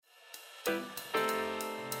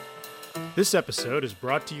This episode is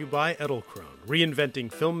brought to you by Edelkrone,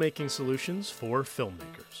 reinventing filmmaking solutions for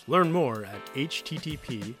filmmakers. Learn more at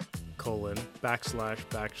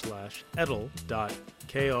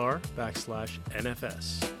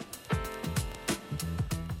http://edel.kr/NFS.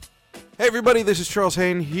 Hey everybody, this is Charles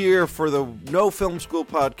Hain here for the No Film School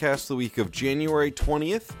podcast the week of January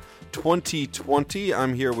 20th, 2020.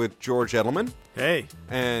 I'm here with George Edelman. Hey.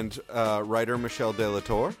 And writer Michelle De La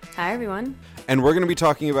Torre. Hi, everyone. And we're going to be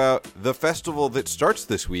talking about the festival that starts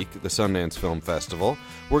this week, the Sundance Film Festival.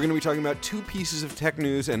 We're going to be talking about 2 pieces of tech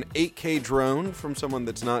news, an 8K drone from someone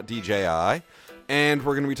that's not DJI, and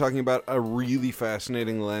we're going to be talking about a really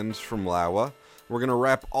fascinating lens from Laowa. We're going to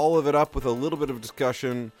wrap all of it up with a little bit of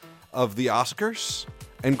discussion of the Oscars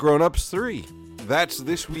and Grown Ups 3. That's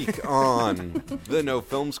this week on the No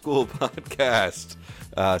Film School podcast.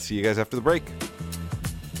 See you guys after the break.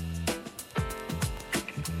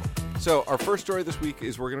 So our first story this week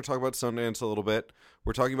is we're going to talk about Sundance a little bit.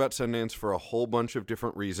 We're talking about Sundance for a whole bunch of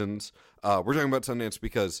different reasons. We're talking about Sundance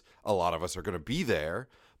because a lot of us are going to be there.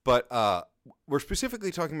 But we're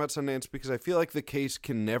specifically talking about Sundance because I feel like the case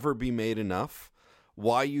can never be made enough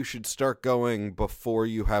why you should start going before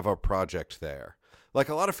you have a project there. Like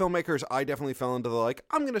a lot of filmmakers, I definitely fell into the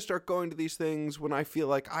I'm going to start going to these things when I feel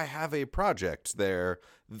like I have a project there.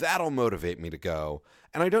 That'll motivate me to go.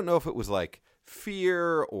 And I don't know if it was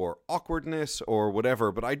fear or awkwardness or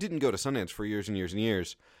whatever, but I didn't go to Sundance for years and years and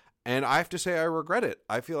years. And I have to say I regret it.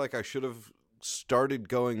 I feel like I should have started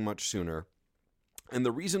going much sooner. And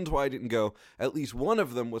the reasons why I didn't go, at least one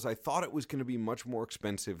of them was I thought it was going to be much more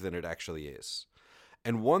expensive than it actually is.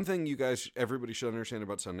 And one thing you guys, everybody should understand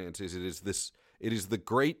about Sundance is it is the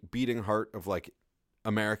great beating heart of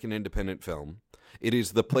American independent film. It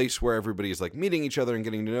is the place where everybody is meeting each other and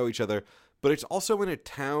getting to know each other, but it's also in a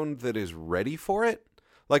town that is ready for it.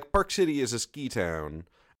 Park City is a ski town,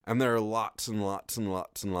 and there are lots and lots and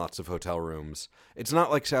lots and lots of hotel rooms. It's not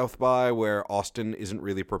like South by where Austin isn't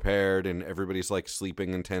really prepared and everybody's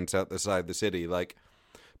sleeping in tents out the side of the city.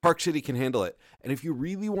 Park City can handle it. And if you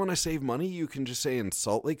really want to save money, you can just stay in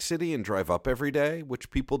Salt Lake City and drive up every day, which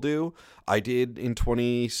people do. I did in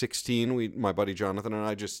 2016. My buddy Jonathan and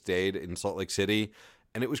I just stayed in Salt Lake City,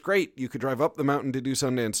 and it was great. You could drive up the mountain to do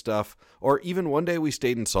Sundance stuff. Or even one day we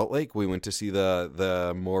stayed in Salt Lake. We went to see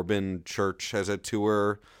the Mormon church has a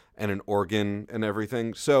tour and an organ and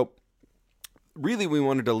everything. So really, we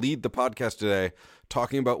wanted to lead the podcast today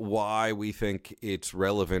talking about why we think it's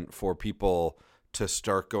relevant for people to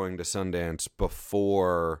start going to Sundance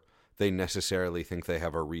before they necessarily think they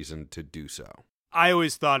have a reason to do so. I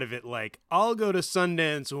always thought of it I'll go to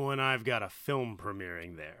Sundance when I've got a film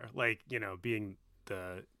premiering there. Being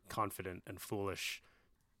the confident and foolish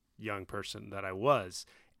young person that I was.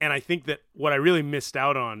 And I think that what I really missed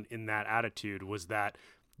out on in that attitude was that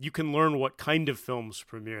you can learn what kind of films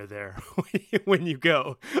premiere there when you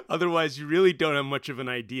go. Otherwise, you really don't have much of an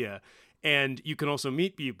idea. And you can also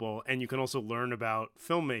meet people, and you can also learn about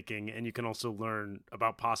filmmaking, and you can also learn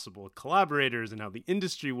about possible collaborators and how the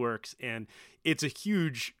industry works. And it's a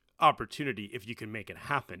huge opportunity if you can make it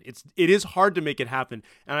happen. It is hard to make it happen.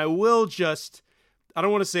 And I will just, I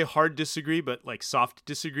don't want to say hard disagree, but soft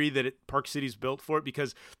disagree that Park City's built for it,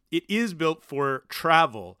 because it is built for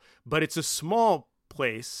travel, but it's a small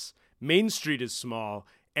place. Main Street is small.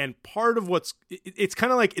 And part of it's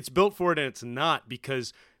kind of it's built for it and it's not,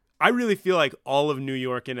 because I really feel like all of New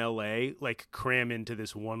York and LA cram into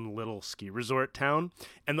this one little ski resort town.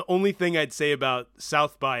 And the only thing I'd say about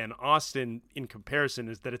South by and Austin in comparison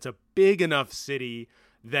is that it's a big enough city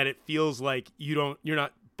that it feels like you're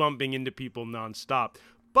not bumping into people nonstop.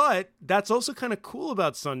 But that's also kind of cool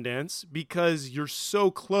about Sundance because you're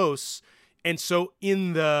so close, and so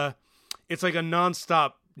it's like a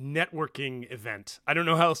nonstop networking event. I don't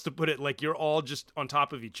know how else to put it. You're all just on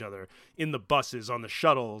top of each other in the buses, on the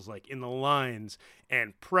shuttles, in the lines,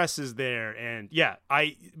 and press is there. And yeah,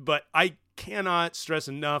 I cannot stress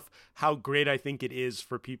enough how great I think it is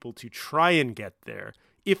for people to try and get there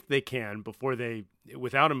if they can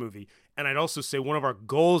without a movie. And I'd also say one of our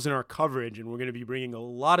goals in our coverage, and we're going to be bringing a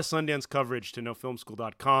lot of Sundance coverage to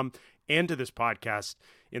nofilmschool.com and to this podcast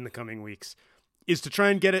in the coming weeks, is to try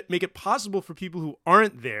and make it possible for people who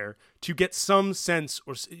aren't there to get some sense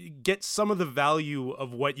or get some of the value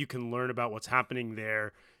of what you can learn about what's happening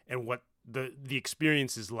there and what the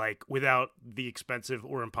experience is like without the expensive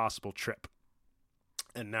or impossible trip.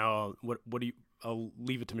 And now, I'll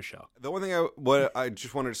leave it to Michelle. The one thing I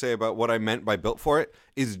just wanted to say about what I meant by built for it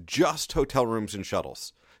is just hotel rooms and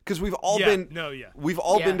shuttles. Because we've all been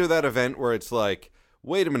to that event where it's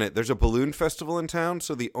wait a minute, there's a balloon festival in town,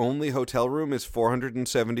 so the only hotel room is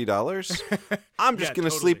 $470? I'm just going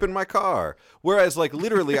to sleep in my car. Whereas, like,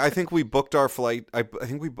 literally, I think we booked our flight. I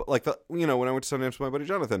think we, like, when I went to Sundance with my buddy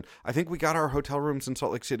Jonathan, I think we got our hotel rooms in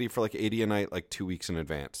Salt Lake City for like $80 a night, like 2 weeks in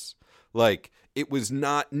advance. Like, it was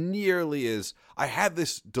not nearly as, I had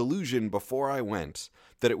this delusion before I went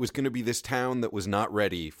that it was going to be this town that was not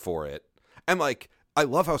ready for it. And, like, I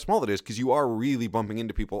love how small it is because you are really bumping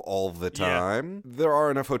into people all the time. Yeah. There are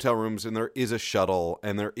enough hotel rooms and there is a shuttle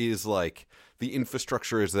and there is, like, the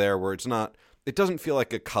infrastructure is there where it's not, it doesn't feel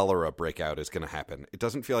like a cholera breakout is going to happen. It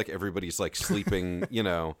doesn't feel like everybody's, like, sleeping, you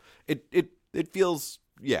know. It feels,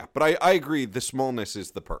 yeah. But I agree, the smallness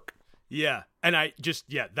is the perk. Yeah. And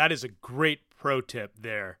that is a great pro tip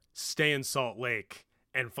there. Stay in Salt Lake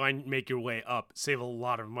and make your way up, save a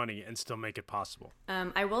lot of money, and still make it possible.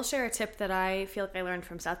 I will share a tip that I feel like I learned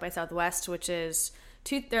from South by Southwest, which is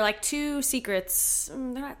they're like two secrets. They're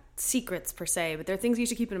not secrets per se, but they're things you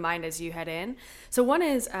should keep in mind as you head in. So one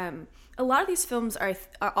is a lot of these films are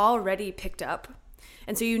already picked up,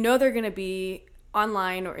 and so you know they're going to be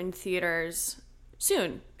online or in theaters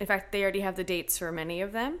soon. In fact, they already have the dates for many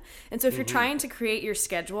of them. And so if you're trying to create your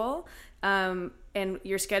schedule, and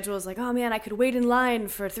your schedule is like, oh man, I could wait in line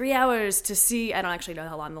for 3 hours to see, I don't actually know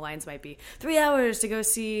how long the lines might be, 3 hours to go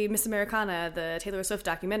see Miss Americana, the Taylor Swift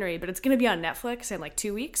documentary, but it's going to be on Netflix in like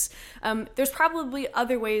 2 weeks. There's probably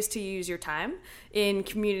other ways to use your time in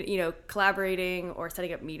community, collaborating or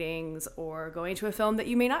setting up meetings or going to a film that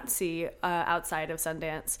you may not see outside of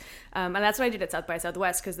Sundance. And that's what I did at South by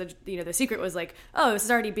Southwest, because the secret was like, oh, this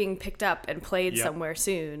is already being picked up and played somewhere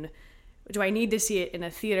soon. Do I need to see it in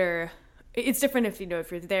a theater? It's different if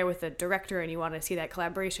you're there with a director and you want to see that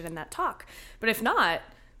collaboration and that talk. But if not,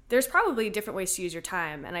 there's probably different ways to use your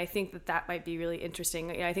time. And I think that might be really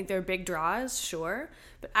interesting. I think there are big draws, sure.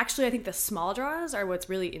 But actually, I think the small draws are what's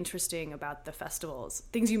really interesting about the festivals.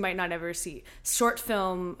 Things you might not ever see. Short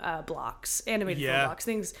film blocks, animated film blocks,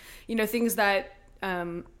 things that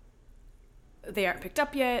they aren't picked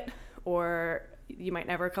up yet, or you might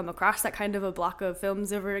never come across that kind of a block of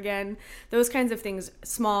films ever again. Those kinds of things,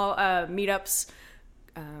 small meetups,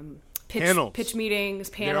 pitch meetings,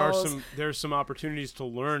 panels. There's some opportunities to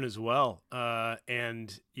learn as well.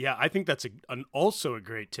 And yeah, I think that's also a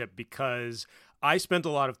great tip, because I spent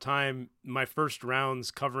a lot of time, my first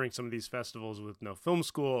rounds covering some of these festivals with no film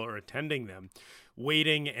school or attending them,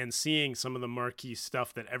 waiting and seeing some of the marquee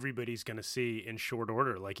stuff that everybody's going to see in short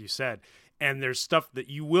order, like you said. And there's stuff that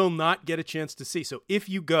you will not get a chance to see. So if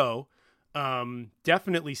you go,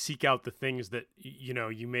 definitely seek out the things that,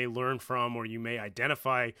 you may learn from, or you may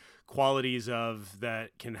identify qualities of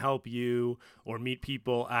that can help you, or meet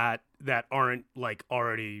people that aren't like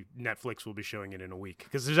already Netflix will be showing it in a week.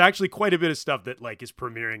 Because there's actually quite a bit of stuff that like is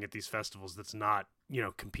premiering at these festivals that's not,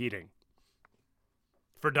 competing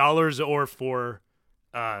for dollars or for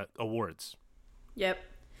awards. Yep.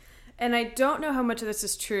 And I don't know how much of this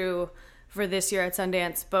is true for this year at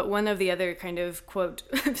Sundance, but one of the other kind of quote,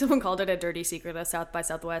 someone called it a dirty secret of South by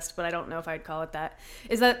Southwest, but I don't know if I'd call it that,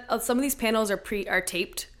 is that some of these panels are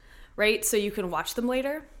taped, right? So you can watch them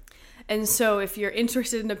later. And so if you're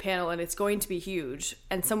interested in a panel and it's going to be huge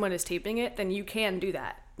and someone is taping it, then you can do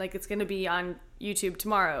that. Like, it's going to be on YouTube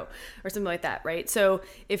tomorrow or something like that, right? So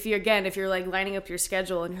if you're like lining up your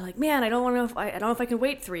schedule and you're like, man, I don't know if I can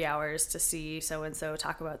wait 3 hours to see so-and-so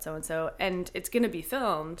talk about so-and-so, and it's going to be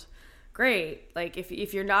filmed, great. Like, if you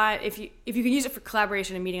can use it for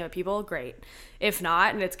collaboration and meeting other people, great. If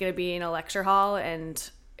not, and it's going to be in a lecture hall and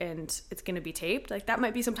it's going to be taped, like, that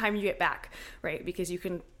might be some time you get back, right? Because you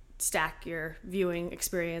can stack your viewing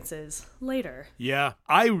experiences later. Yeah,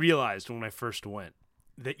 I realized when I first went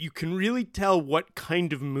that you can really tell what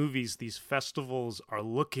kind of movies these festivals are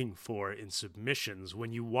looking for in submissions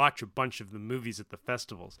when you watch a bunch of the movies at the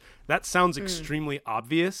festivals. That sounds extremely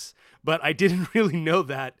obvious, but I didn't really know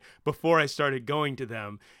that before I started going to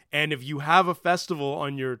them. And if you have a festival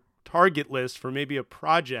on your target list for maybe a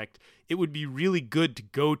project, it would be really good to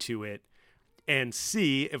go to it and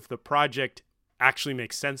see if the project actually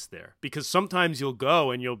makes sense there. Because sometimes you'll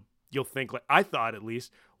go and you'll think, like I thought at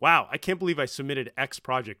least, wow, I can't believe I submitted X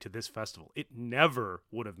project to this festival. It never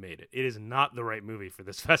would have made it. It is not the right movie for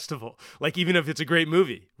this festival. Like, even if it's a great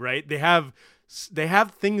movie, right? They have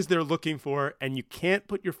things they're looking for, and you can't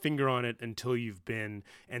put your finger on it until you've been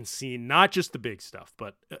and seen not just the big stuff,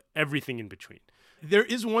 but everything in between. There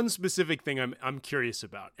is one specific thing I'm curious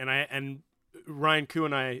about, and Ryan Koo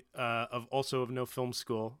and I of No Film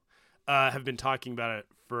School have been talking about it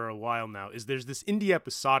for a while now. Is there's this indie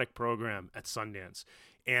episodic program at Sundance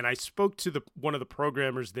And I spoke to one of the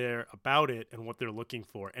programmers there about it and what they're looking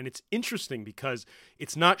for. And it's interesting because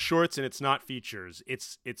it's not shorts and it's not features.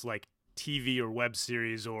 It's like TV or web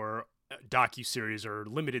series or docuseries or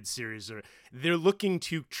limited series. Or they're looking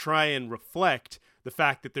to try and reflect the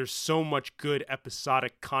fact that there's so much good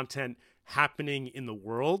episodic content happening in the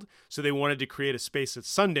world. So they wanted to create a space at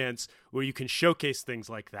Sundance where you can showcase things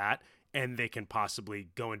like that, and they can possibly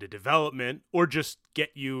go into development or just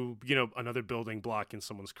get you, another building block in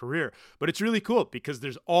someone's career. But it's really cool because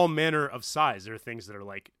there's all manner of size. There are things that are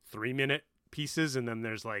like 3-minute pieces, and then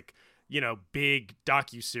there's like, big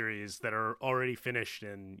docuseries that are already finished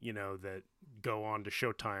and, that go on to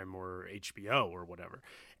Showtime or HBO or whatever.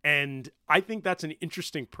 And I think that's an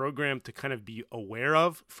interesting program to kind of be aware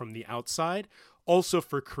of from the outside. Also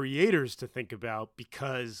for creators to think about,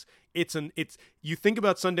 because you think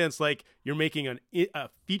about Sundance like you're making a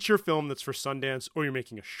feature film that's for Sundance, or you're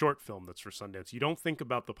making a short film that's for Sundance. You don't think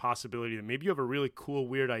about the possibility that maybe you have a really cool,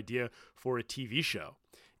 weird idea for a TV show.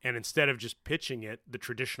 And instead of just pitching it the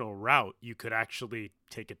traditional route, you could actually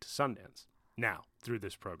take it to Sundance now through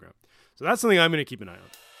this program. So that's something I'm going to keep an eye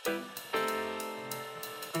on.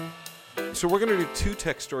 So we're going to do 2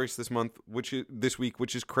 tech stories this week,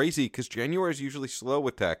 which is crazy because January is usually slow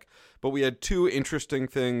with tech. But we had 2 interesting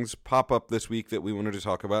things pop up this week that we wanted to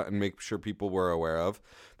talk about and make sure people were aware of.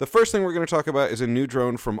 The first thing we're going to talk about is a new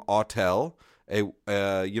drone from Autel,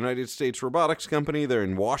 a United States robotics company. They're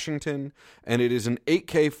in Washington, and it is an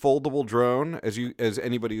 8K foldable drone. As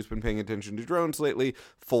anybody who's been paying attention to drones lately,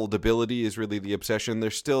 foldability is really the obsession.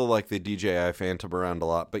 There's still like the DJI Phantom around a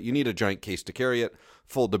lot, but you need a giant case to carry it.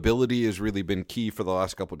 Foldability has really been key for the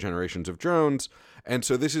last couple generations of drones, and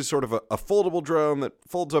so this is sort of a foldable drone that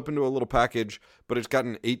folds up into a little package, but it's got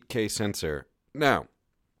an 8K sensor. Now,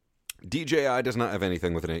 DJI does not have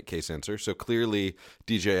anything with an 8K sensor, so clearly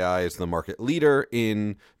DJI is the market leader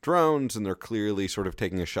in drones, and they're clearly sort of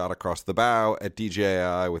taking a shot across the bow at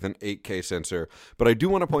DJI with an 8K sensor. But I do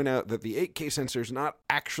want to point out that the 8K sensor is not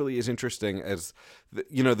actually as interesting as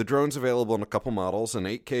the drone's available in a couple models, an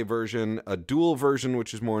 8K version, a dual version,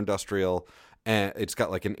 which is more industrial, and it's got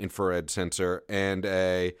like an infrared sensor, and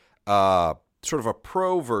a sort of a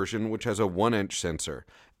pro version, which has a 1-inch sensor.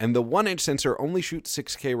 And the 1-inch sensor only shoots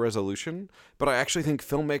 6K resolution, but I actually think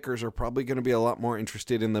filmmakers are probably going to be a lot more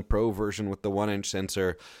interested in the pro version with the 1-inch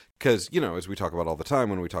sensor because, as we talk about all the time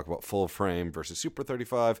when we talk about full frame versus Super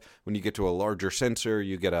 35, when you get to a larger sensor,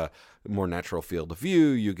 you get a more natural field of view,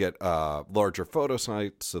 you get larger photo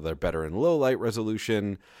sites, so they're better in low light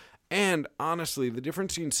resolution. And honestly, the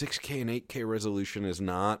difference between 6K and 8K resolution is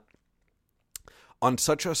not, on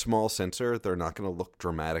such a small sensor, they're not going to look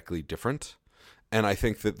dramatically different. And I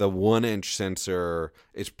think that the 1-inch sensor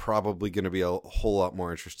is probably going to be a whole lot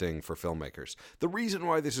more interesting for filmmakers. The reason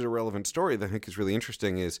why this is a relevant story that I think is really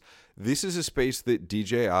interesting is this is a space that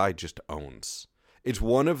DJI just owns. It's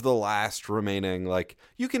one of the last remaining, like,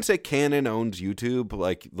 you can say Canon owns YouTube,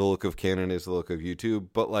 like the look of Canon is the look of YouTube,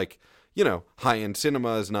 but like, high-end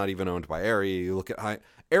cinema is not even owned by Arri. You look at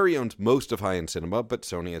Arri owns most of high-end cinema, but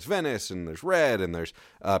Sony has Venice, and there's Red, and there's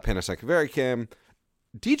Panasonic VariCam.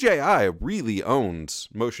 DJI really owns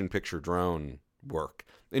motion picture drone work.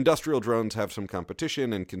 Industrial drones have some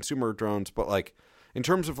competition and consumer drones, but like in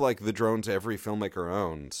terms of like the drones every filmmaker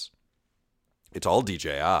owns, it's all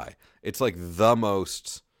DJI. It's like the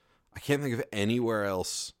most, I can't think of anywhere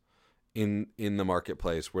else in the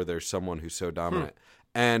marketplace where there's someone who's so dominant.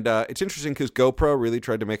 And it's interesting because GoPro really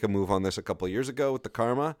tried to make a move on this a couple of years ago with the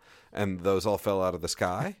Karma, and those all fell out of the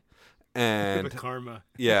sky. And the Karma.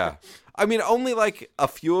 Yeah. I mean, only like a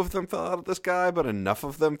few of them fell out of the sky, but enough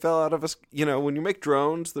of them fell out of us. When you make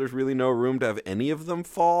drones, there's really no room to have any of them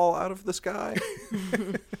fall out of the sky.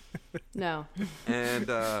 No.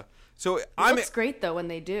 And so it looks great though when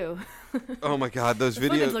they do. Oh my God, those the videos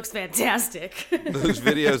footage looks fantastic. Those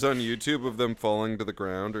videos on YouTube of them falling to the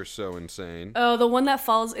ground are so insane. Oh, the one that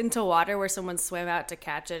falls into water where someone swam out to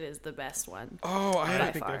catch it is the best one. Oh,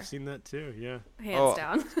 I think I've seen that too. Yeah, hands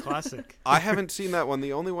down. Classic. I haven't seen that one.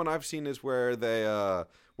 The only one I've seen is where they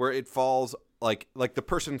where it falls like the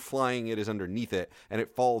person flying it is underneath it, and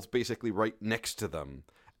it falls basically right next to them,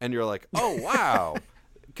 and you're like, oh wow,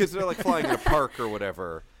 because they're like flying in a park or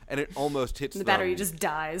whatever. And it almost hits the battery just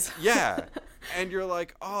dies. Yeah. And you're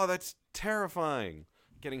like, oh, that's terrifying,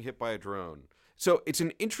 getting hit by a drone. So it's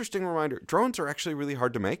an interesting reminder. Drones are actually really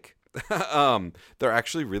hard to make. They're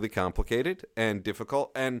actually really complicated and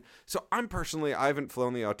difficult. And so I haven't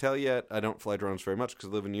flown the Autel yet. I don't fly drones very much because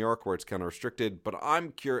I live in New York where it's kind of restricted. But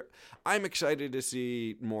I'm excited to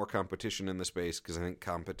see more competition in the space because I think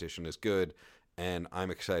competition is good. And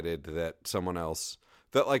I'm excited that someone else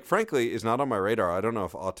that, like, frankly, is not on my radar. I don't know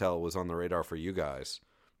if Autel was on the radar for you guys,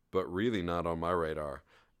 but really not on my radar.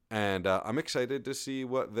 And I'm excited to see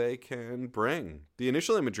what they can bring. The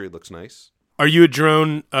initial imagery looks nice. Are you a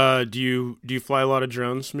drone? Do you fly a lot of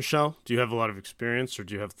drones, Michelle? Do you have a lot of experience, or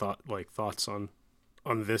do you have thoughts on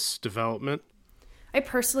this development? I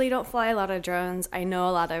personally don't fly a lot of drones. I know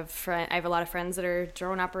a lot of I have a lot of friends that are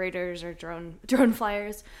drone operators or drone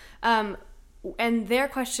flyers, and their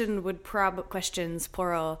questions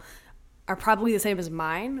plural are probably the same as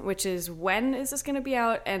mine, which is when is this going to be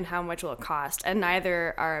out and how much will it cost? And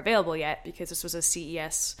neither are available yet because this was a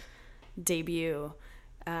CES debut.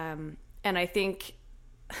 And I think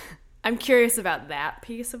I'm curious about that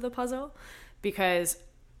piece of the puzzle, because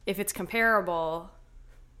if it's comparable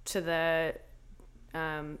to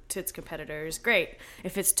to its competitors, great.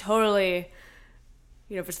 If it's totally,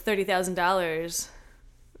 if it's $30,000,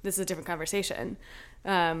 this is a different conversation.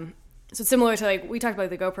 So it's similar to, like, we talked about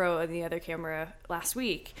the GoPro and the other camera last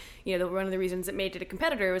week. One of the reasons it made it a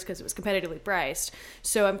competitor was because it was competitively priced.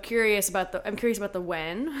 So I'm curious about the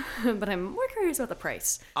when, but I'm more curious about the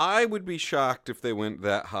price. I would be shocked if they went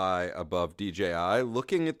that high above DJI.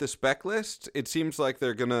 Looking at the spec list, it seems like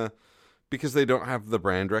they're gonna, because they don't have the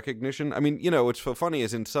brand recognition. I mean, what's so funny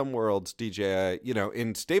is in some worlds, DJI,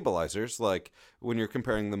 in stabilizers, like when you're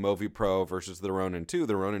comparing the Movi Pro versus the Ronin 2,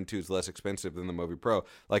 the Ronin 2 is less expensive than the Movi Pro.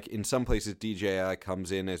 Like in some places, DJI comes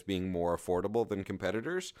in as being more affordable than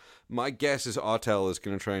competitors. My guess is Autel is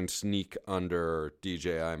going to try and sneak under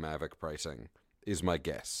DJI Mavic pricing, is my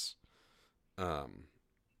guess.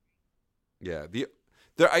 Yeah,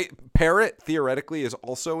 Parrot theoretically is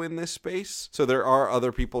also in this space, so there are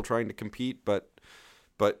other people trying to compete, but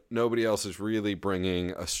nobody else is really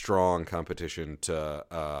bringing a strong competition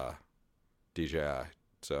to DJI.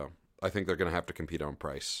 So I think they're going to have to compete on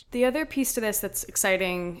price. The other piece to this that's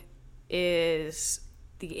exciting is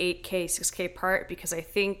the 8K, 6K part, because I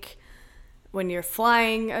think when you're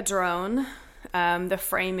flying a drone, the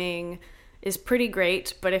framing is pretty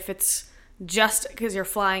great, but if it's just because you're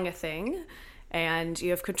flying a thing and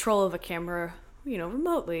you have control of a camera,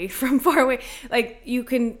 remotely from far away, like, you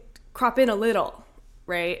can crop in a little,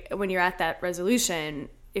 right, when you're at that resolution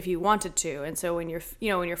if you wanted to. And so when you're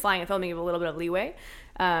flying and filming, you have a little bit of leeway.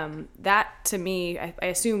 That, to me, I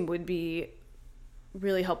assume would be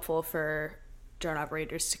really helpful for drone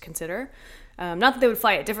operators to consider. Not that they would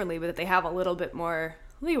fly it differently, but that they have a little bit more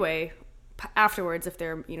leeway afterwards if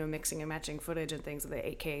they're, mixing and matching footage and things with the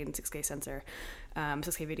 8K and 6K sensor,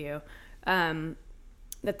 6K video.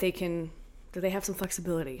 That they have some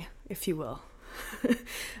flexibility, if you will,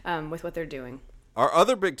 with what they're doing. Our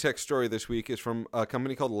other big tech story this week is from a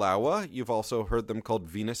company called Laowa. You've also heard them called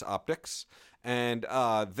Venus Optics. And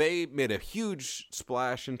they made a huge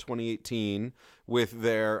splash in 2018 with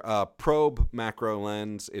their probe macro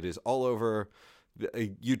lens. It is all over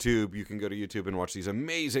YouTube. You can go to YouTube and watch these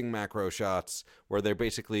amazing macro shots where they're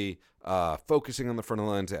basically focusing on the front of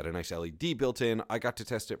the lens. It had a nice LED built in. I got to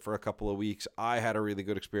test it for a couple of weeks. I had a really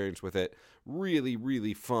good experience with it. Really,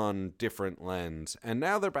 really fun, different lens. And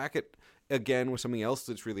now they're back again with something else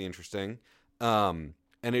that's really interesting. And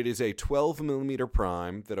it is a 12mm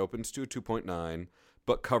prime that opens to a 2.9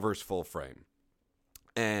 but covers full frame.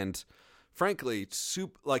 And frankly,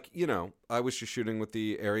 I was just shooting with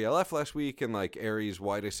the Arri LF last week, and like Arri's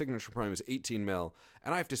widest signature prime is 18mm,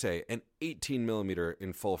 and I have to say, an 18mm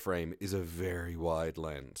in full frame is a very wide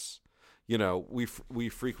lens. We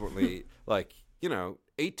frequently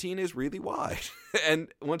 18 is really wide, and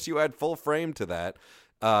once you add full frame to that,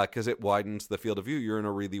 because it widens the field of view, you're in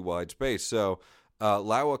a really wide space. So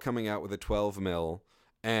Laowa coming out with a 12mm.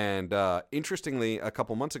 And interestingly, a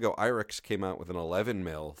couple months ago, IRIX came out with an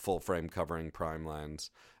 11mm full-frame covering prime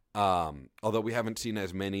lens. Although we haven't seen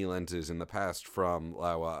as many lenses in the past from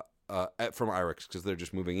Laowa, from IRIX, because they're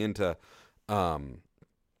just moving into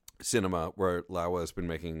cinema, where Laowa has been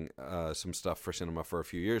making some stuff for cinema for a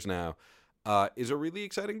few years now. Is a really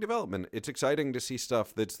exciting development. It's exciting to see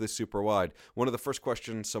stuff that's this super wide. One of the first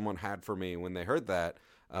questions someone had for me when they heard that,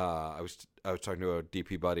 I was talking to a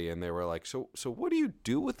DP buddy, and they were like, so what do you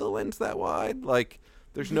do with the lens that wide? Like,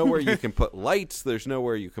 there's nowhere you can put lights. There's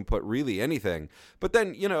nowhere you can put really anything. But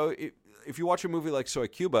then, if you watch a movie like Soy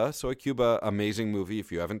Cuba, amazing movie. If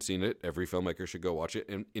you haven't seen it, every filmmaker should go watch it.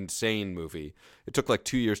 An insane movie. It took like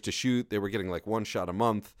 2 years to shoot. They were getting like one shot a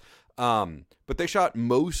month. But they shot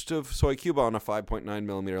most of Soy Cuba on a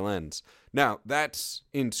 5.9mm lens. Now, that's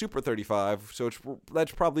in Super 35, so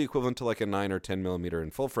that's probably equivalent to like a 9 or 10mm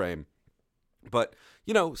in full frame. But,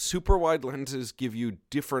 super wide lenses give you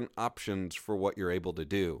different options for what you're able to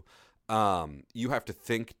do. You have to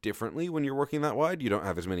think differently when you're working that wide. You don't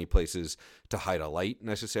have as many places to hide a light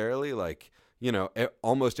necessarily. Like,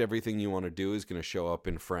 almost everything you want to do is going to show up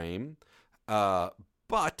in frame.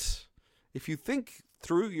 But if you think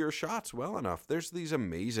through your shots well enough, there's these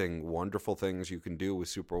amazing, wonderful things you can do with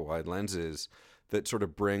super wide lenses that sort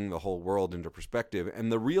of bring the whole world into perspective.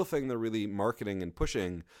 And the real thing they're really marketing and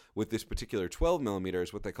pushing with this particular 12 millimeter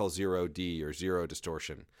is what they call 0D, or zero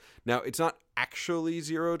distortion. Now, it's not actually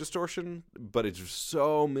zero distortion, but it's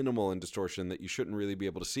so minimal in distortion that you shouldn't really be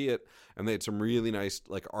able to see it. And they had some really nice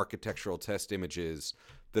like architectural test images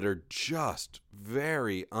that are just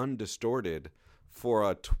very undistorted for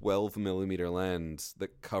a 12 millimeter lens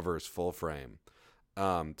that covers full frame.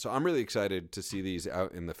 So I'm really excited to see these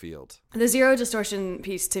out in the field. The zero distortion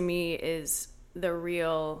piece to me is the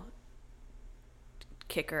real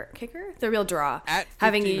kicker, the real draw. At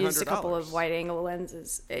having used a couple of wide angle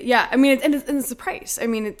lenses, yeah. I mean, and it's the price. I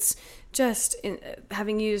mean, it's just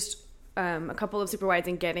having used a couple of super wides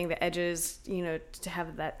and getting the edges, to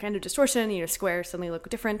have that kind of distortion. Squares suddenly look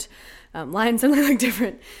different, lines suddenly look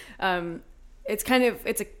different.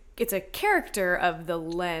 It's a character of the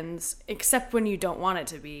lens, except when you don't want it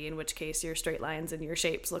to be, in which case your straight lines and your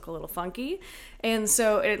shapes look a little funky. And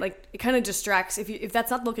so it kind of distracts. If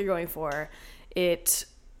that's not the look you're going for, it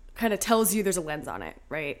kind of tells you there's a lens on it,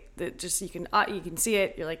 right? That just you can see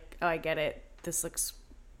it. You're like, oh, I get it. This looks,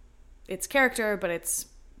 it's character, but it's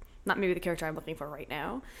not maybe the character I'm looking for right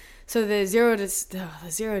now. So the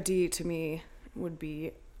zero D to me would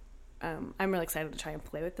be. I'm really excited to try and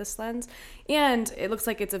play with this lens, and it looks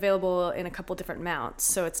like it's available in a couple different mounts.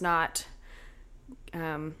 So it's not,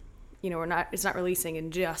 it's not releasing in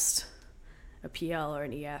just a PL or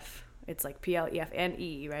an EF. It's like PL, EF, and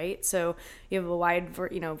E, right? So you have a wide,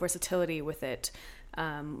 versatility with it,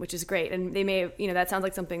 which is great. And they may, that sounds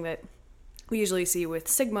like something that we usually see with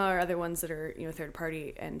Sigma or other ones that are, third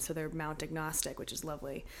party, and so they're mount agnostic, which is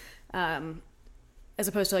lovely, as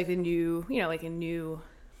opposed to like the new, like a new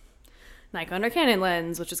Nikon or Canon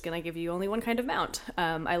lens, which is going to give you only one kind of mount.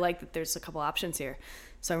 I like that there's a couple options here,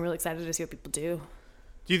 so I'm really excited to see what people do.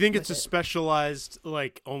 Do you think it's a specialized,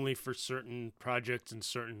 like, only for certain projects and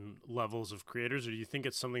certain levels of creators, or do you think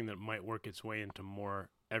it's something that might work its way into more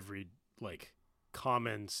every, like,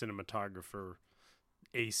 common cinematographer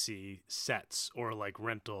AC sets or, like,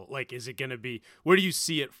 rental? Like, is it going to be, where do you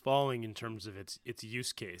see it falling in terms of its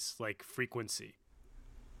use case, like frequency?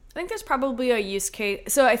 I think there's probably a use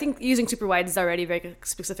case. So I think using super wide is already a very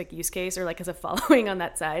specific use case, or like as a following on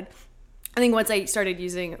that side. I think once I started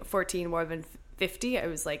using 14 more than 50, I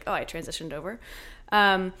was like, oh, I transitioned over.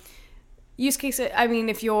 Use case, I mean,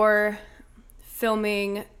 if you're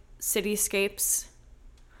filming cityscapes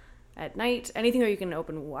at night, anything where you can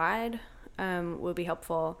open wide will be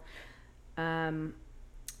helpful.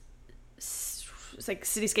 It's like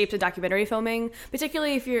cityscapes and documentary filming,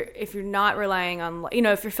 particularly if you're not relying on,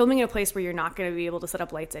 if you're filming in a place where you're not going to be able to set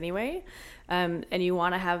up lights anyway, and you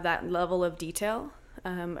want to have that level of detail,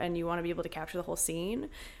 and you want to be able to capture the whole scene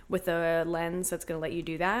with a lens that's going to let you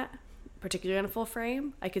do that, particularly on a full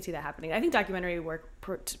frame, I could see that happening. I think documentary work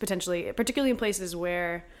potentially, particularly in places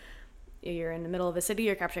where you're in the middle of a city,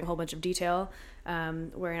 you're capturing a whole bunch of detail,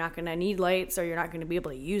 where you're not going to need lights, or you're not going to be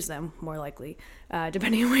able to use them, more likely,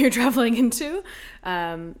 depending on where you're traveling into.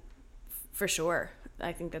 For sure,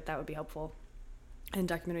 I think that would be helpful in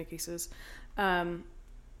documentary cases. The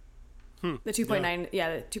 2.9,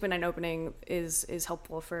 the 2.9 opening is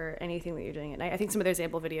helpful for anything that you're doing at night. I think some of the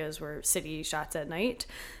example videos were city shots at night,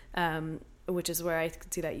 which is where I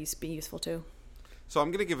could see that being useful too. So I'm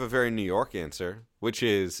going to give a very New York answer, which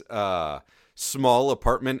is small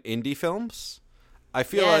apartment indie films. I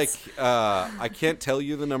feel like I can't tell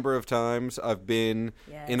you the number of times I've been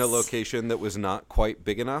in a location that was not quite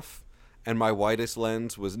big enough, and my widest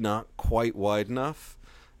lens was not quite wide enough,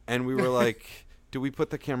 and we were like, do we put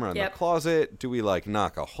the camera in the closet? Do we like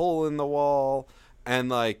knock a hole in the wall? And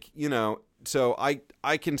like, so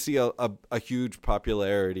I can see a huge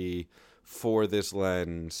popularity for this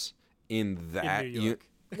lens in that. In New York.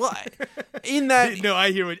 In that. No,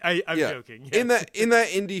 I hear what I'm joking. Yes. In that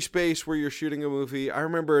indie space where you're shooting a movie. I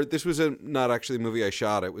remember this was not actually a movie I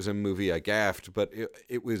shot. It was a movie I gaffed, but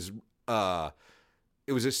it was a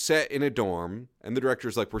set in a dorm, and the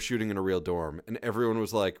director's like, we're shooting in a real dorm, and everyone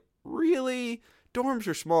was like, really? Dorms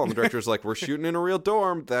are small. And the director's like, we're shooting in a real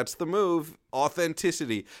dorm. That's the move.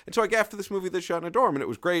 Authenticity. And so I gaffed this movie that shot in a dorm, and it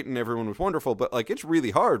was great, and everyone was wonderful. But, like, it's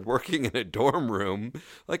really hard working in a dorm room.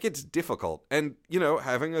 Like, it's difficult. And,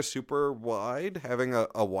 having a super wide, having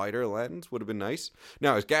a wider lens would have been nice.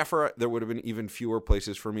 Now, as gaffer, there would have been even fewer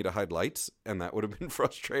places for me to hide lights, and that would have been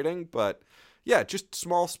frustrating. But, yeah, just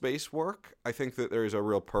small space work. I think that there is a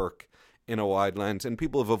real perk in a wide lens, and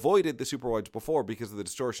people have avoided the super wides before because of the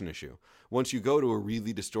distortion issue. Once you go to a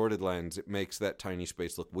really distorted lens, it makes that tiny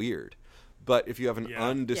space look weird. But if you have an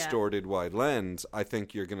undistorted wide lens, I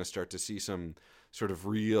think you're going to start to see some sort of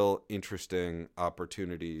real interesting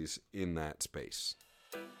opportunities in that space.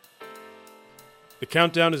 The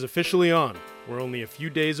countdown is officially on. We're only a few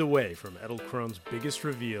days away from Edelchrome's biggest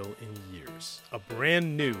reveal in years. A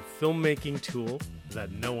brand new filmmaking tool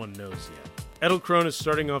that no one knows yet. Edelchrome is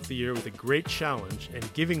starting off the year with a great challenge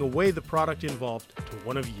and giving away the product involved to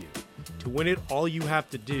one of you. To win it, all you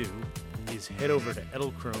have to do is head over to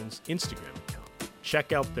Edelchrome's Instagram account.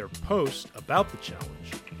 Check out their post about the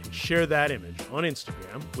challenge and share that image on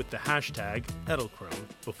Instagram with the hashtag Edelchrome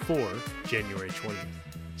before January 20th.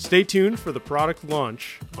 Stay tuned for the product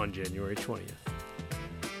launch on January 20th.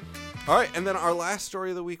 All right, and then our last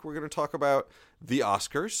story of the week, we're going to talk about the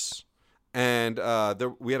Oscars. And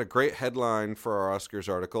we had a great headline for our Oscars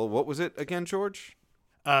article. What was it again, George?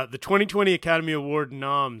 The 2020 Academy Award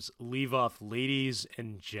noms leave off Ladies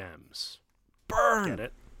and Gems. Burn! Get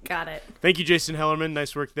it? Got it. Thank you, Jason Hellerman.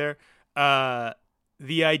 Nice work there.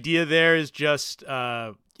 The idea there is just,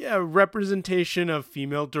 representation of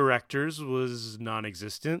female directors was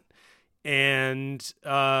non-existent. And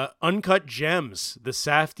Uncut Gems, the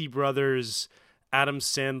Safdie brothers, Adam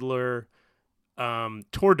Sandler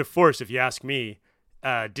tour de force, if you ask me,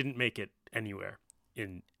 didn't make it anywhere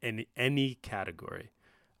in any category.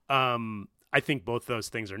 I think both those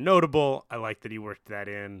things are notable. I like that he worked that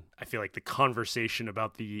in. I feel like the conversation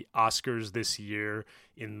about the Oscars this year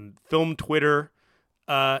in film Twitter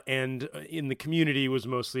and in the community was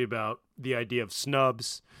mostly about the idea of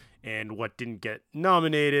snubs and what didn't get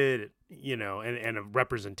nominated, and a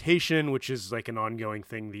representation, which is like an ongoing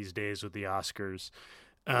thing these days with the Oscars.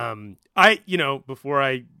 Before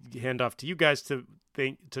I hand off to you guys to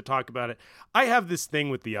talk about it, I have this thing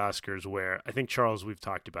with the Oscars where I think, Charles, we've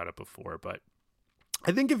talked about it before, but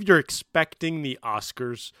I think if you're expecting the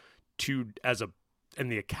Oscars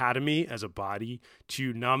and the Academy as a body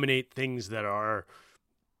to nominate things that are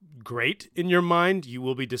great in your mind, you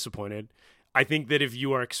will be disappointed. I think that if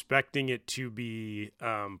you are expecting it to be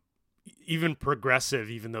even progressive,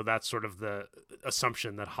 even though that's sort of the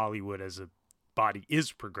assumption that Hollywood as a body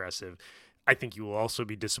is progressive, I think you will also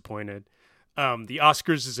be disappointed. The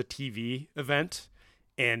Oscars is a TV event,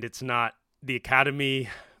 and it's not the Academy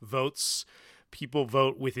votes. People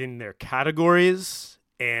vote within their categories,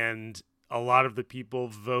 and a lot of the people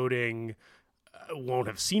voting won't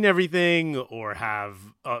have seen everything or have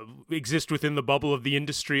exist within the bubble of the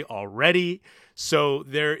industry already. So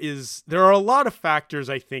there are a lot of factors,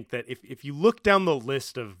 I think, that if you look down the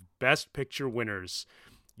list of Best Picture winners,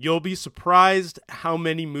 you'll be surprised how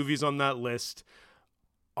many movies on that list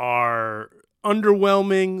are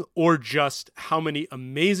underwhelming, or just how many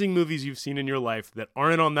amazing movies you've seen in your life that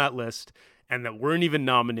aren't on that list and that weren't even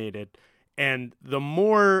nominated. And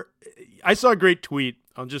I saw a great tweet,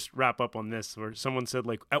 I'll just wrap up on this, where someone said,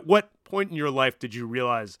 like, at what point in your life did you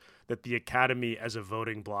realize that the Academy as a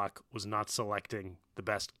voting block was not selecting the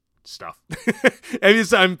best stuff?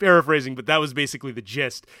 I'm paraphrasing, but that was basically the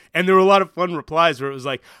gist. And there were a lot of fun replies where it was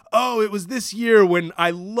like, oh, it was this year when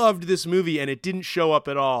I loved this movie and it didn't show up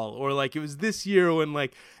at all, or like it was this year when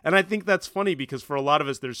and I think that's funny because for a lot of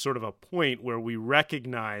us there's sort of a point where we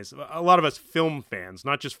recognize, a lot of us film fans,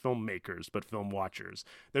 not just filmmakers but film watchers,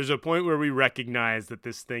 there's a point where we recognize that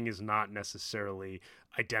this thing is not necessarily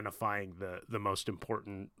identifying the most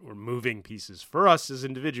important or moving pieces for us as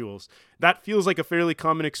individuals. That feels like a fairly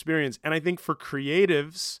common experience. And I think for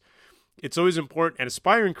creatives, it's always important, and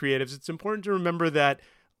aspiring creatives, it's important to remember that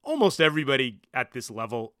almost everybody at this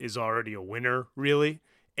level is already a winner, really.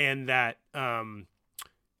 And that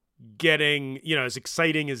getting, as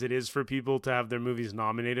exciting as it is for people to have their movies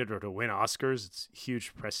nominated or to win Oscars, it's a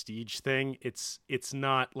huge prestige thing. It's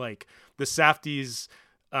not like the Safdies.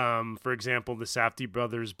 For example, the Safdie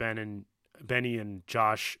brothers, Benny and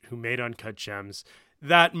Josh, who made Uncut Gems,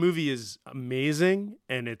 that movie is amazing,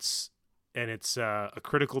 and it's a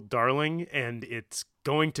critical darling, and it's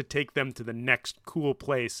going to take them to the next cool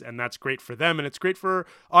place, and that's great for them, and it's great for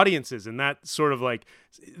audiences, and that sort of like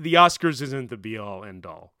the Oscars isn't the be-all,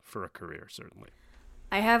 end-all for a career, certainly.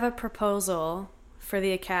 I have a proposal for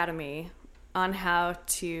the Academy on how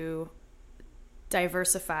to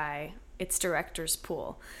diversify its director's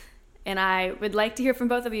pool. And I would like to hear from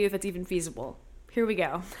both of you if it's even feasible. Here we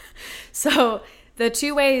go. So the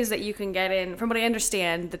two ways that you can get in, from what I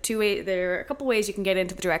understand, there are a couple ways you can get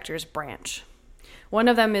into the director's branch. One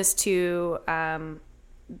of them is to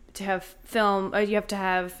to have film, you have to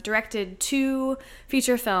have directed 2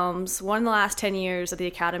 feature films, one in the last 10 years that the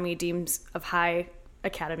Academy deems of high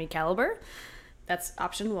Academy caliber. That's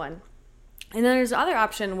option 1. And then there's the other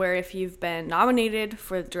option where if you've been nominated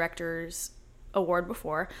for the director's award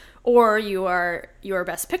before, or your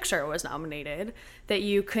Best Picture was nominated, that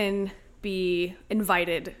you can be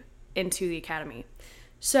invited into the Academy.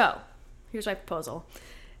 So, here's my proposal.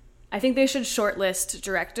 I think they should shortlist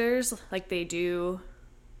directors like they do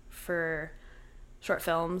for short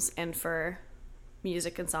films and for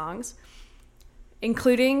music and songs,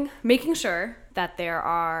 including making sure that there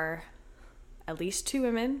are at least 2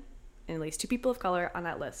 women and at least 2 people of color on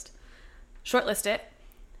that list. Shortlist it.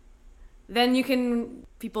 Then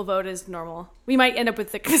people vote as normal. We might end up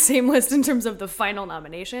with the same list in terms of the final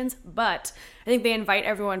nominations, but I think they invite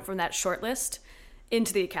everyone from that short list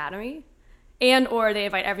into the Academy, and or they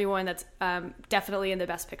invite everyone that's definitely in the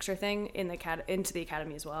Best Picture thing into the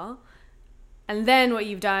Academy as well. And then what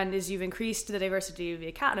you've done is you've increased the diversity of the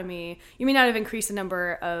Academy. You may not have increased the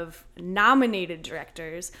number of nominated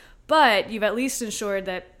directors, but you've at least ensured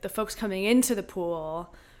that the folks coming into the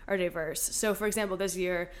pool are diverse. So, for example, this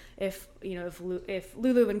year, if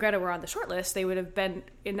Lulu and Greta were on the shortlist, they would have been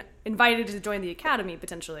invited to join the Academy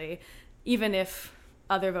potentially, even if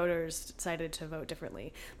other voters decided to vote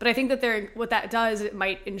differently. But I think that what that does, it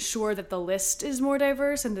might ensure that the list is more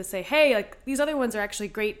diverse, and to say, hey, like these other ones are actually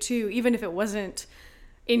great too, even if it wasn't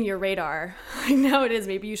in your radar. Now it is.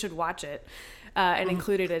 Maybe you should watch it and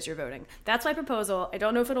include it as you're voting. That's my proposal. I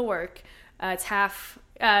don't know if it'll work. It's half.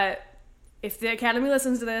 If the Academy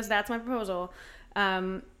listens to this, that's my proposal.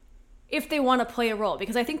 If they want to play a role,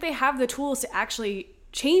 because I think they have the tools to actually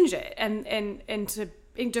change it and to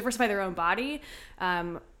diversify their own body.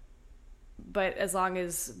 But as long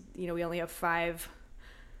as, we only have 5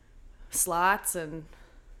 slots and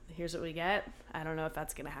here's what we get, I don't know if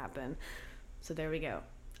that's going to happen. So there we go.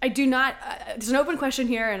 I do not, there's an open question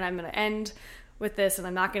here, and I'm going to end with this, and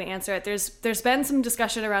I'm not going to answer it. There's been some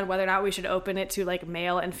discussion around whether or not we should open it to like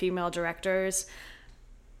male and female directors.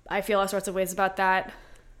 I feel all sorts of ways about that,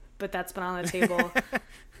 but that's been on the table.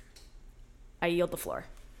 I yield the floor.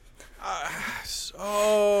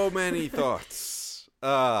 So many thoughts.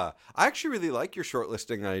 I actually really like your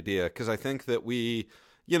shortlisting idea, because I think that we,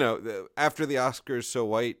 after the Oscars So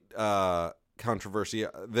White controversy,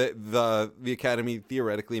 the Academy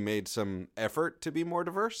theoretically made some effort to be more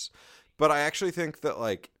diverse. But I actually think that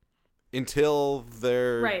until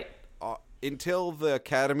the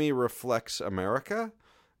Academy reflects America,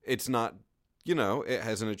 it's not, it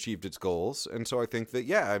hasn't achieved its goals. And so I think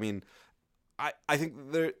that, I think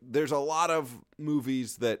there's a lot of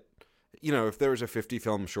movies that, if there was a 50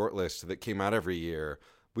 film shortlist that came out every year,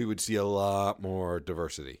 we would see a lot more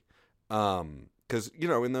diversity. Because,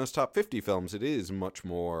 in those top 50 films, it is much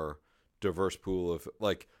more diverse pool of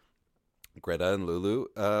Greta and Lulu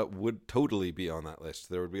would totally be on that list.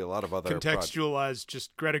 There would be a lot of other contextualized.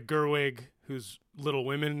 Just Greta Gerwig, whose Little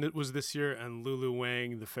Women was this year, and Lulu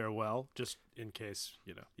Wang, The Farewell. Just in case,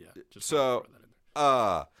 Just so,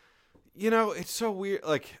 it's so weird.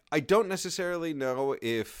 I don't necessarily know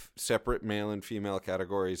if separate male and female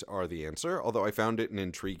categories are the answer. Although I found it an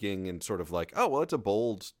intriguing and sort of it's a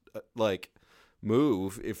bold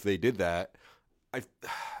move if they did that. I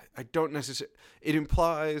don't necessarily. It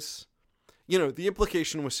implies. The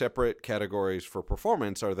implication with separate categories for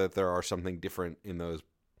performance are that there are something different in those.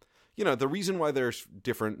 The reason why there's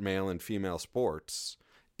different male and female sports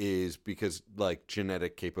is because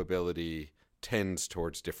genetic capability tends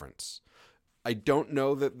towards difference. I don't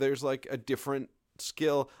know that there's a different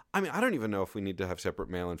skill. I don't even know if we need to have separate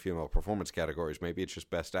male and female performance categories. Maybe it's just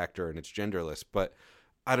best actor and it's genderless, but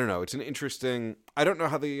I don't know. It's an interesting, I don't know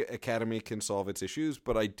how the Academy can solve its issues,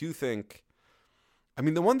 but I do think,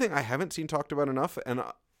 the one thing I haven't seen talked about enough, and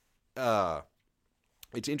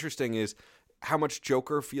it's interesting, is how much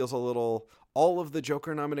Joker feels all of the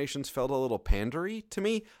Joker nominations felt a little pandery to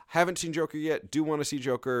me. Haven't seen Joker yet. Do want to see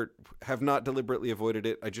Joker. Have not deliberately avoided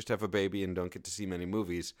it. I just have a baby and don't get to see many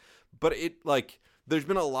movies. But there's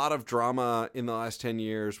been a lot of drama in the last 10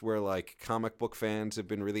 years where comic book fans have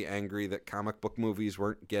been really angry that comic book movies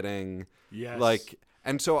weren't getting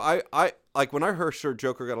and so I when I heard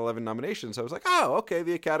Joker got 11 nominations, I was like, oh, okay,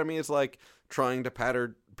 the Academy is trying to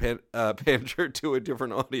pander to a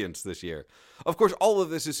different audience this year. Of course, all of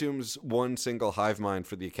this assumes one single hive mind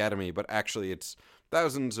for the Academy, but actually it's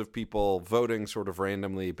thousands of people voting sort of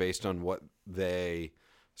randomly based on what they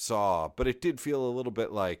saw. But it did feel a little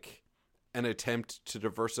bit like an attempt to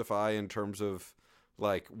diversify in terms of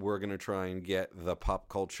we're going to try and get the pop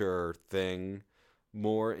culture thing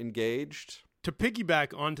more engaged. To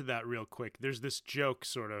piggyback onto that real quick, there's this joke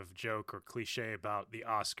or cliche about the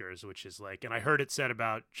Oscars, which is like, and I heard it said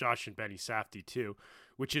about Josh and Benny Safdie too,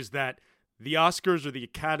 which is that the Oscars or the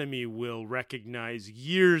Academy will recognize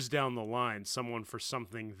years down the line someone for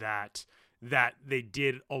something that they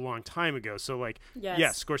did a long time ago. So like,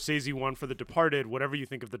 yes, Scorsese won for The Departed. Whatever you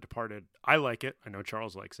think of The Departed, I like it. I know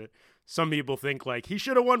Charles likes it. Some people think like he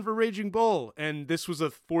should have won for Raging Bull, and this was a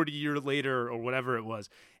 40-year later or whatever it was.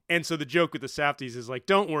 And so the joke with the Safdies is like,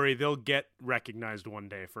 don't worry, they'll get recognized one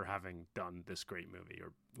day for having done this great movie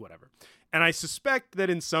or whatever. And I suspect that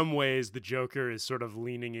in some ways the Joker is sort of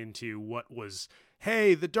leaning into what was,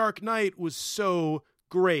 hey, The Dark Knight was so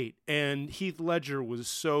great and Heath Ledger was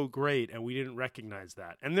so great and we didn't recognize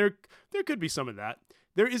that. And there could be some of that.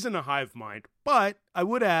 There isn't a hive mind, but I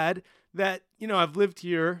would add that, I've lived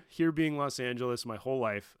here being Los Angeles my whole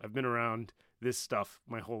life. I've been around this stuff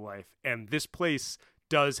my whole life, and this place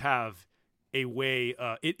does have a way,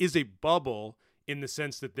 it is a bubble in the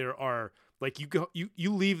sense that there are, like,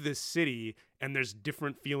 you leave this city and there's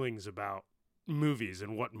different feelings about movies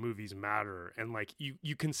and what movies matter, and like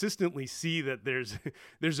you consistently see that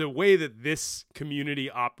there's a way that this community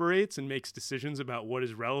operates and makes decisions about what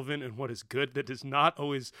is relevant and what is good that is not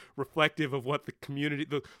always reflective of what the community,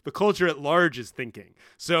 the culture at large is thinking.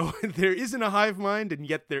 So there isn't a hive mind, and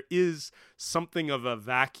yet there is something of a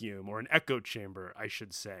vacuum, or an echo chamber, I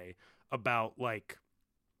should say, about like,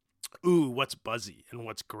 ooh, what's buzzy and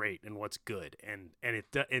what's great and what's good,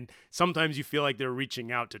 and sometimes you feel like they're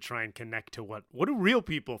reaching out to try and connect to what do real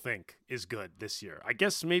people think is good this year. I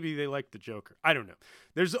guess maybe they like the Joker. I don't know.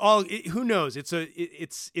 There's who knows? It's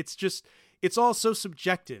all so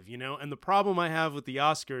subjective, And the problem I have with the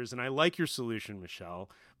Oscars, and I like your solution, Michelle,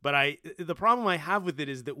 but the problem I have with it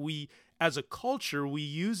is that we, as a culture, we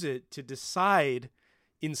use it to decide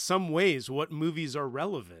in some ways what movies are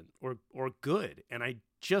relevant or good, and I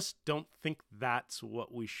just don't think that's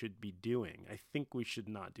what we should be doing. I think we should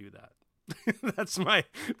not do that. That's my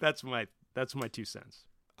 2 cents.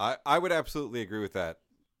 I would absolutely agree with that.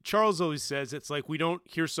 Charles always says it's like we don't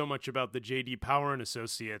hear so much about the J.D. Power and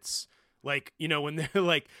Associates. Like, when they're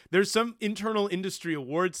like, there's some internal industry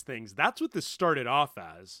awards things. That's what this started off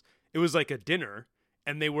as. It was like a dinner,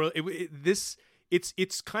 and they were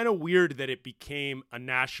It's kind of weird that it became a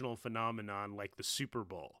national phenomenon like the Super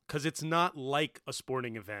Bowl, because it's not like a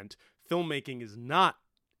sporting event. Filmmaking is not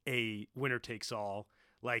a winner takes all.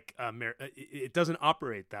 Like it doesn't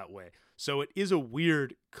operate that way. So it is a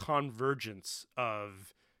weird convergence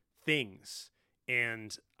of things.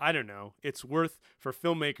 And I don't know, it's worth for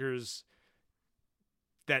filmmakers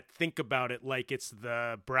that think about it like it's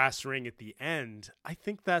the brass ring at the end. I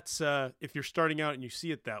think that's if you're starting out and you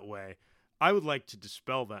see it that way, I would like to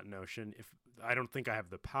dispel that notion. If I don't think I have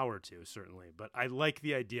the power to, certainly, but I like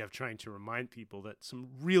the idea of trying to remind people that some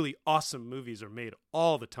really awesome movies are made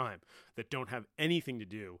all the time that don't have anything to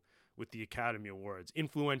do with the Academy Awards.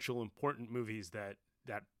 Influential, important movies that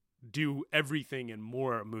do everything and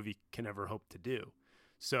more a movie can ever hope to do.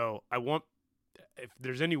 So if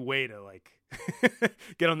there's any way to like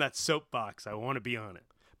get on that soapbox, I want to be on it.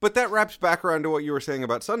 But that wraps back around to what you were saying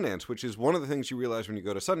about Sundance, which is one of the things you realize when you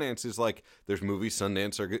go to Sundance is like there's movies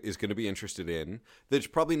Sundance is going to be interested in. There's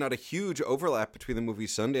probably not a huge overlap between the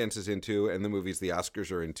movies Sundance is into and the movies the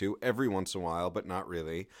Oscars are into every once in a while, but not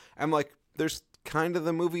really. And like there's kind of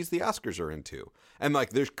the movies the Oscars are into. And like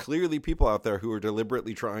there's clearly people out there who are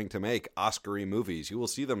deliberately trying to make Oscar-y movies. You will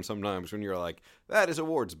see them sometimes when you're like, that is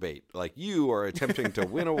awards bait. Like you are attempting to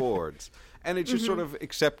win awards. And it's just sort of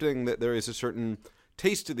accepting that there is a certain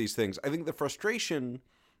taste to these things. I think the frustration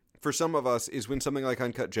for some of us is when something like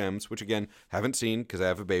Uncut Gems, which again, haven't seen because I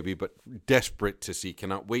have a baby, but desperate to see,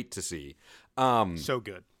 cannot wait to see. So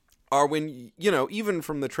good. Are when, even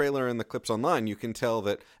from the trailer and the clips online, you can tell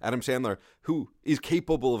that Adam Sandler, who is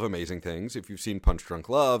capable of amazing things, if you've seen Punch Drunk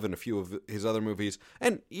Love and a few of his other movies,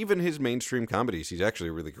 and even his mainstream comedies, he's actually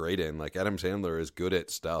really great in. Like, Adam Sandler is good at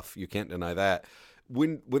stuff. You can't deny that.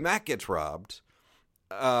 When that gets robbed,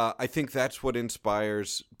 I think that's what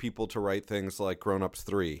inspires people to write things like Grown Ups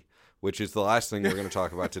 3, which is the last thing we're going to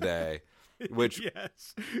talk about today.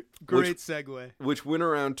 Yes, great segue. Which went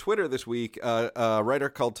around Twitter this week. A writer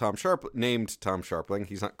called named Tom Sharpling.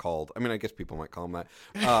 He's not called. I mean, I guess people might call him that.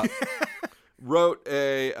 Wrote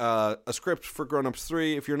a script for Grown Ups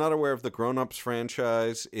 3. If you're not aware of the Grown Ups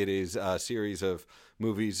franchise, it is a series of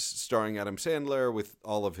movies starring Adam Sandler with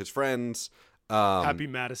all of his friends. Happy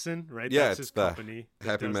Madison, right? Yeah, that's his company.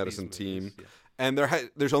 Happy Madison team. Yeah. And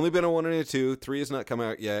there's only been a 1 and a 2. 3 has not come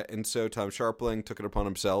out yet, and so Tom Sharpling took it upon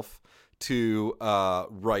himself to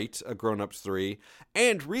write a Grown Ups 3.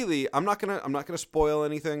 And really, I'm not gonna spoil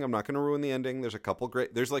anything. I'm not gonna ruin the ending.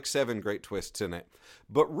 There's like 7 great twists in it.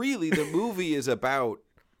 But really, the movie is about,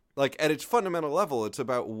 like, at its fundamental level, it's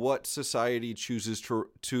about what society chooses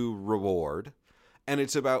to reward, and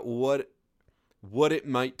it's about what it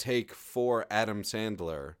might take for Adam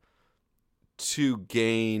Sandler to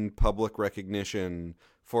gain public recognition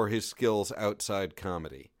for his skills outside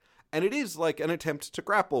comedy. And it is like an attempt to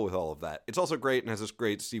grapple with all of that. It's also great and has this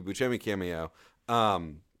great Steve Buscemi cameo.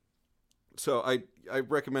 So I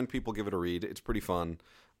recommend people give it a read. It's pretty fun.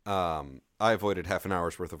 I avoided half an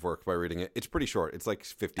hour's worth of work by reading it. It's pretty short. It's like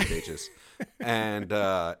 50 pages. And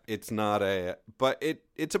it's not but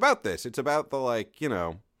it's about this. It's about the, like, you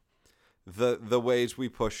know, the ways we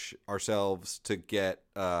push ourselves to get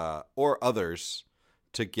or others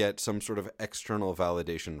to get some sort of external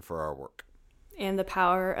validation for our work. And the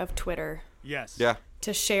power of Twitter. Yes. Yeah.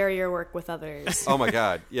 To share your work with others. Oh my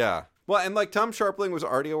God. Yeah. Well, and like Tom Sharpling was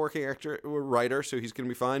already a working writer, so he's going to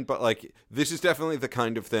be fine. But like, this is definitely the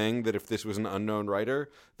kind of thing that if this was an unknown writer,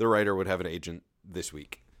 the writer would have an agent this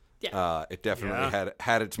week. Yeah. It definitely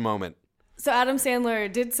had its moment. So Adam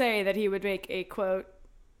Sandler did say that he would make a, quote,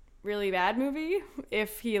 really bad movie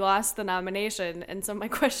if he lost the nomination. And so my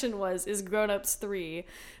question was, is Grown Ups 3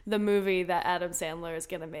 the movie that Adam Sandler is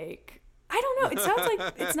going to make? I don't know. It sounds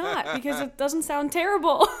like it's not, because it doesn't sound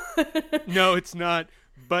terrible. No, it's not.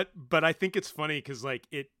 But I think it's funny because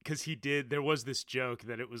there was this joke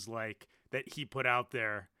that it was like that he put out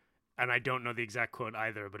there, and I don't know the exact quote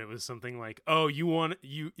either, but it was something like, "Oh,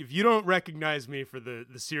 if you don't recognize me for the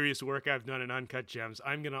serious work I've done in Uncut Gems,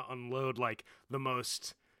 I'm gonna unload like the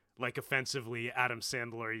most like offensively Adam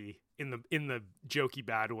Sandler-y in the jokey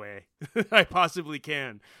bad way I possibly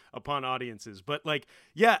can upon audiences." But like,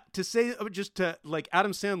 yeah, to say just to like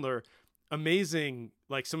Adam Sandler, amazing,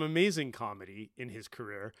 like some amazing comedy in his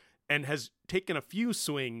career, and has taken a few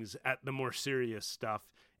swings at the more serious stuff.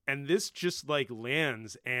 And this just like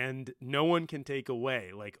lands, and no one can take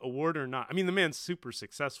away, like award or not. I mean, the man's super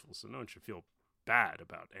successful, so no one should feel bad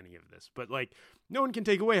about any of this. But like, no one can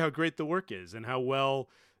take away how great the work is and how well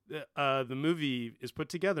the movie is put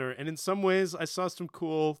together. And in some ways, I saw some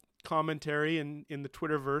cool commentary in the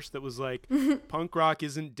Twitterverse that was like, punk rock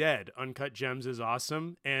isn't dead. Uncut Gems is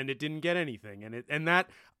awesome, and it didn't get anything. And that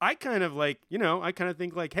I kind of like, you know, I kind of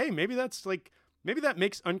think like, hey, maybe that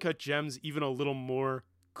makes Uncut Gems even a little more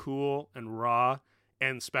cool and raw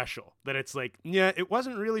and special. That it's like, yeah, it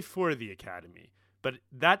wasn't really for the Academy, but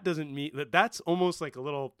that doesn't mean that's almost like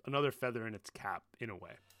another feather in its cap in a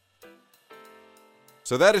way.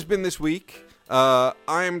 So that has been this week.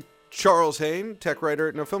 I'm Charles Hain, tech writer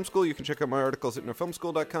at No Film School. You can check out my articles at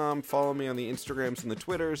nofilmschool.com. Follow me on the Instagrams and the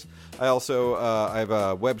Twitters. I also I have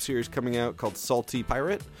a web series coming out called Salty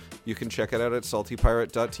Pirate. You can check it out at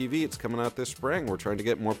saltypirate.tv. It's coming out this spring. We're trying to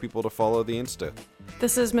get more people to follow the Insta.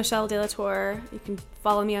 This is Michelle De La Tour. You can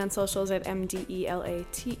follow me on socials at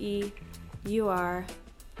MDELATEUR.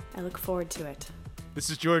 I look forward to it. This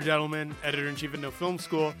is George Edelman, editor-in-chief at No Film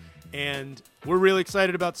School. And we're really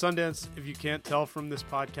excited about Sundance, if you can't tell from this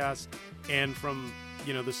podcast and from,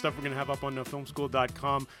 you know, the stuff we're going to have up on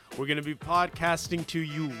nofilmschool.com. We're going to be podcasting to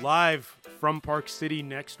you live from Park City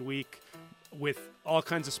next week with all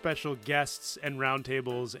kinds of special guests and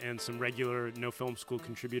roundtables and some regular No Film School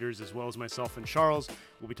contributors, as well as myself and Charles.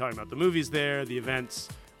 We'll be talking about the movies there, the events.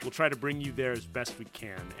 We'll try to bring you there as best we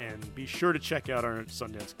can. And be sure to check out our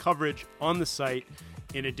Sundance coverage on the site,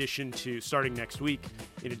 in addition to, starting next week,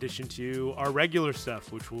 in addition to our regular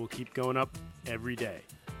stuff, which will keep going up every day.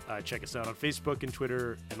 Check us out on Facebook and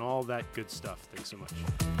Twitter and all that good stuff. Thanks so much.